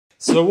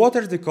So what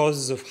are the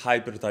causes of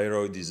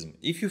hyperthyroidism?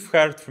 If you've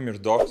heard from your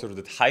doctor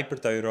that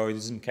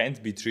hyperthyroidism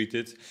can't be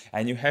treated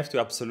and you have to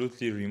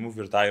absolutely remove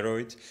your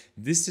thyroid,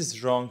 this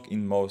is wrong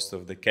in most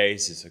of the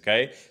cases,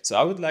 okay? So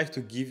I would like to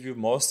give you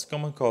most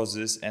common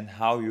causes and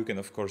how you can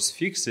of course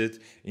fix it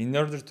in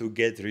order to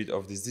get rid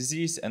of this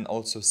disease and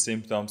also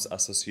symptoms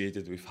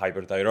associated with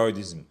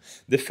hyperthyroidism.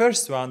 The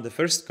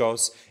first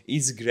cause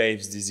is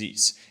Graves'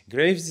 disease.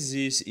 Graves'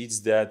 disease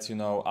is that,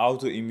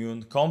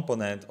 autoimmune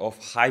component of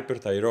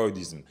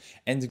hyperthyroidism.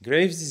 And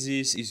Graves'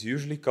 disease is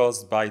usually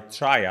caused by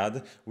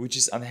triad, which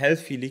is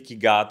unhealthy leaky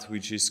gut,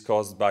 which is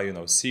caused by,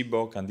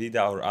 SIBO,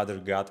 Candida, or other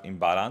gut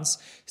imbalance.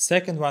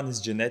 Second one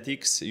is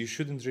genetics. You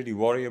shouldn't really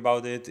worry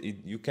about it.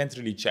 You can't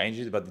really change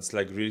it, but it's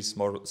like really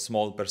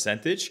small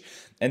percentage.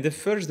 And the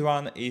first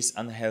one is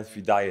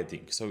unhealthy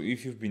dieting. So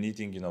if you've been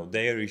eating,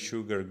 dairy,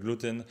 sugar,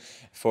 gluten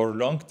for a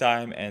long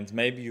time, and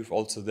maybe you've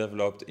also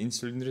developed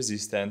insulin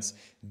resistance,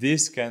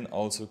 this can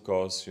also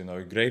cause,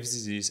 Graves'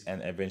 disease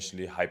and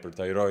eventually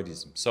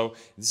hyperthyroidism. So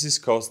this is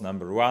cause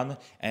number one,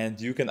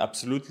 and you can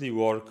absolutely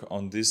work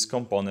on this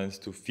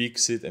component to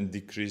fix it and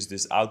decrease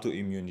this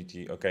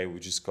autoimmunity, okay,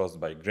 which is caused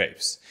by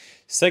Graves'.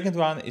 Second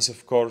one is,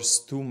 of course,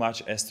 too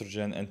much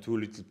estrogen and too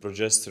little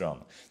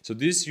progesterone. So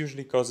this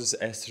usually causes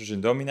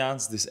estrogen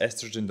dominance. This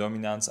estrogen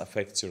dominance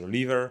affects your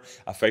liver,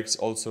 affects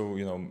also,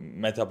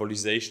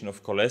 metabolization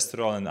of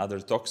cholesterol and other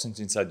toxins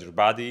inside your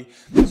body.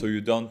 So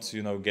you don't,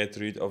 get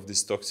rid of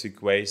this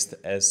toxic waste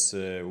as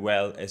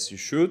well as you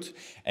should.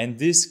 And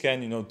this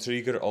can,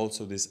 trigger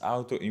also this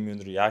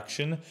autoimmune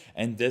reaction.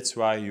 And that's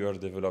why you are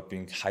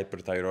developing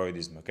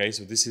hyperthyroidism. Okay,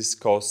 so this is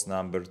cause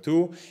number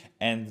two.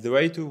 And the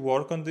way to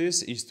work on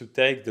this is to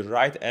take the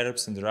right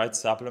herbs and the right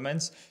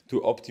supplements to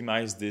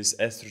optimize this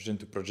estrogen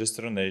to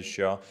progesterone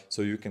ratio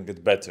so you can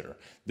get better.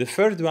 The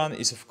third one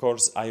is, of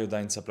course,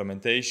 iodine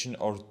supplementation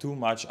or too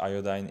much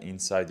iodine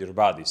inside your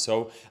body.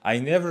 So I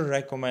never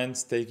recommend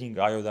taking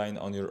iodine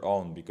on your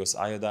own because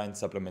iodine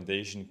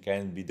supplementation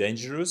can be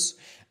dangerous.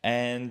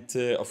 And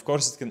of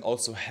course, it can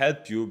also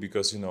help you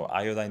because,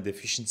 iodine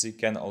deficiency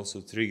can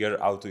also trigger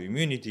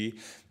autoimmunity,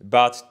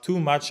 but too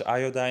much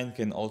iodine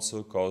can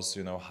also cause,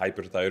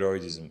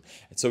 hyperthyroidism.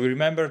 So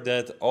remember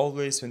that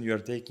always when you are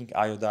taking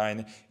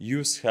iodine,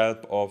 use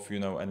help of,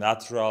 a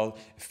natural,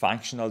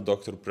 functional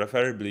doctor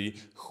preferably,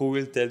 who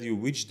will tell you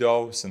which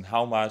dose and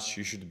how much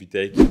you should be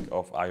taking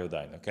of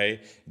iodine,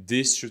 okay?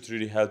 This should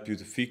really help you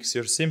to fix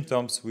your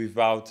symptoms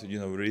without,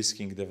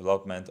 risking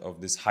development of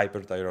this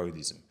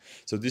hyperthyroidism.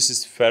 So this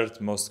is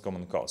third most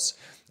common cause.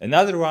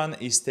 Another one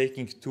is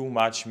taking too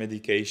much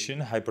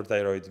medication,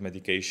 hyperthyroid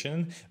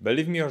medication.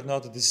 Believe me or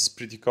not, this is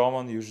pretty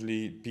common.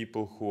 Usually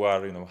people who are,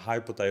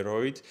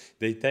 hypothyroid,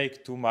 they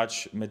take too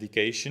much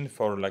medication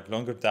for like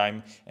longer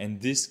time,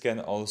 and this can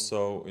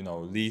also,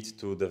 lead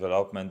to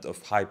development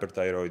of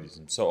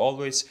hyperthyroidism. So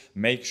always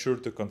make sure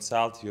to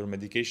consult your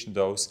medication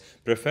dose,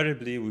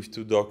 preferably with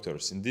two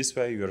doctors. In this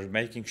way, you are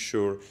making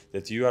sure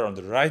that you are on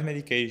the right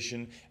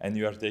medication and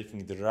you are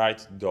taking the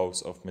right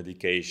dose of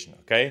medication,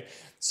 okay?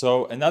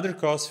 So another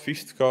cause,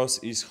 fifth cause,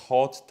 is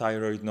hot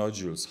thyroid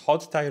nodules.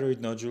 Hot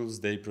thyroid nodules,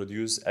 they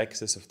produce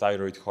excess of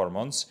thyroid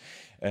hormones.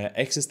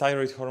 Excess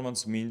thyroid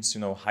hormones means,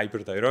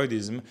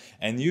 hyperthyroidism,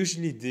 and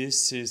usually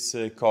this is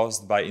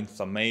caused by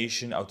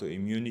inflammation,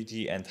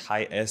 autoimmunity, and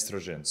high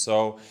estrogen.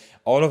 So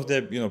all of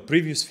the,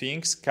 previous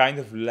things kind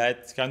of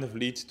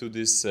lead to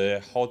this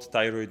hot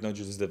thyroid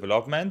nodules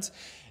development.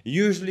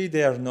 Usually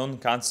they are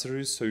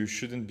non-cancerous, so you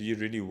shouldn't be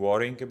really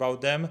worrying about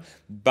them.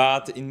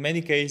 But in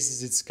many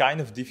cases, it's kind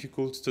of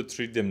difficult to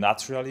treat them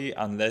naturally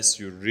unless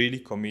you really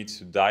commit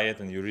to diet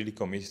and you really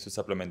commit to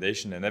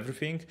supplementation and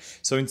everything.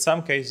 So in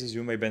some cases,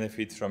 you may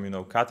benefit from,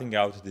 cutting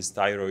out these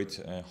thyroid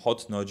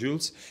hot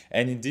nodules.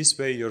 And in this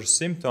way, your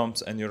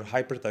symptoms and your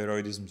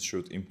hyperthyroidism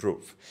should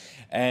improve.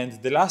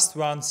 And the last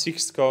one,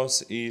 sixth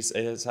cause, is,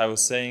 as I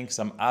was saying,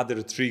 some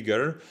other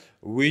trigger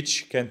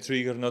which can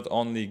trigger not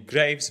only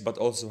Graves but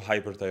also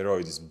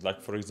hyperthyroidism,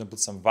 like for example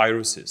some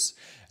viruses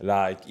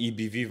like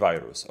EBV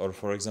virus or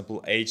for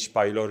example H.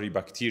 pylori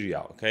bacteria,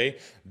 okay?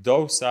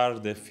 Those are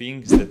the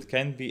things that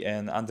can be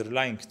an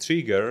underlying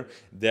trigger,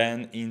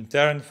 then in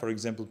turn, for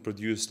example,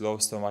 produce low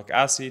stomach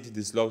acid.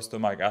 This low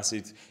stomach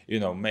acid,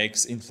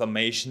 makes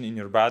inflammation in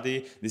your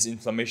body. This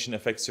inflammation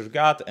affects your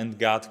gut and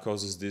gut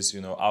causes this,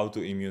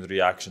 autoimmune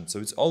reaction. So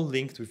it's all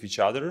linked with each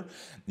other.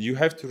 You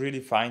have to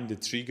really find the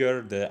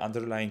trigger, the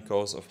underlying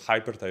cause of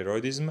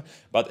hyperthyroidism.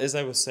 But as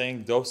I was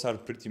saying, those are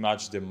pretty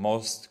much the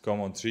most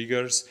common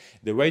triggers.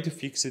 The way to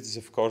fix it is,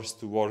 of course,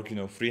 to work,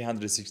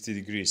 360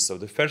 degrees. So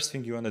the first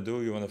thing you want to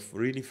do, you want to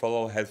really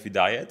follow a healthy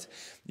diet.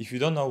 If you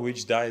don't know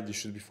which diet you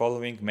should be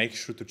following, make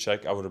sure to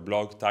check our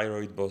blog,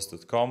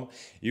 thyroidboss.com.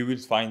 You will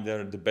find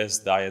there the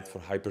best diet for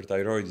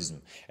hyperthyroidism.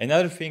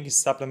 Another thing is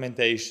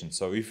supplementation.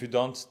 So if you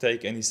don't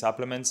take any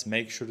supplements,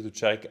 make sure to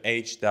check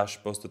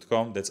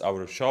h-boss.com. That's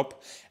our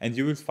shop. And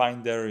you will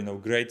find there,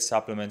 great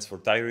supplements for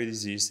thyroid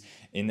disease.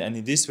 And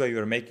in this way,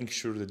 you're making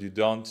sure that you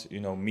don't,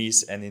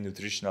 miss any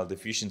nutritional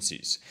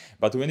deficiencies.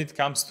 But when it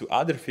comes to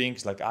other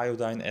things like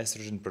iodine,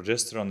 estrogen,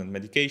 progesterone, and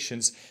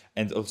medications,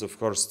 and also of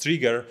course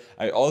trigger,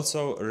 I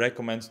also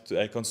recommend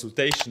a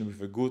consultation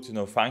with a good,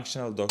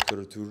 functional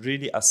doctor to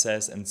really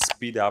assess and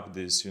speed up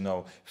this,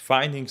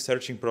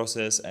 searching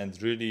process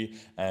and really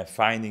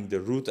finding the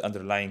root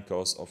underlying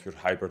cause of your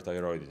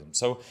hyperthyroidism.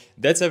 So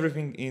that's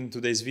everything in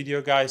today's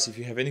video, guys. If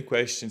you have any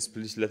questions,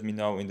 please let me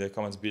know in the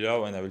comments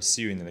below, and I will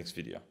see you in the next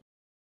video.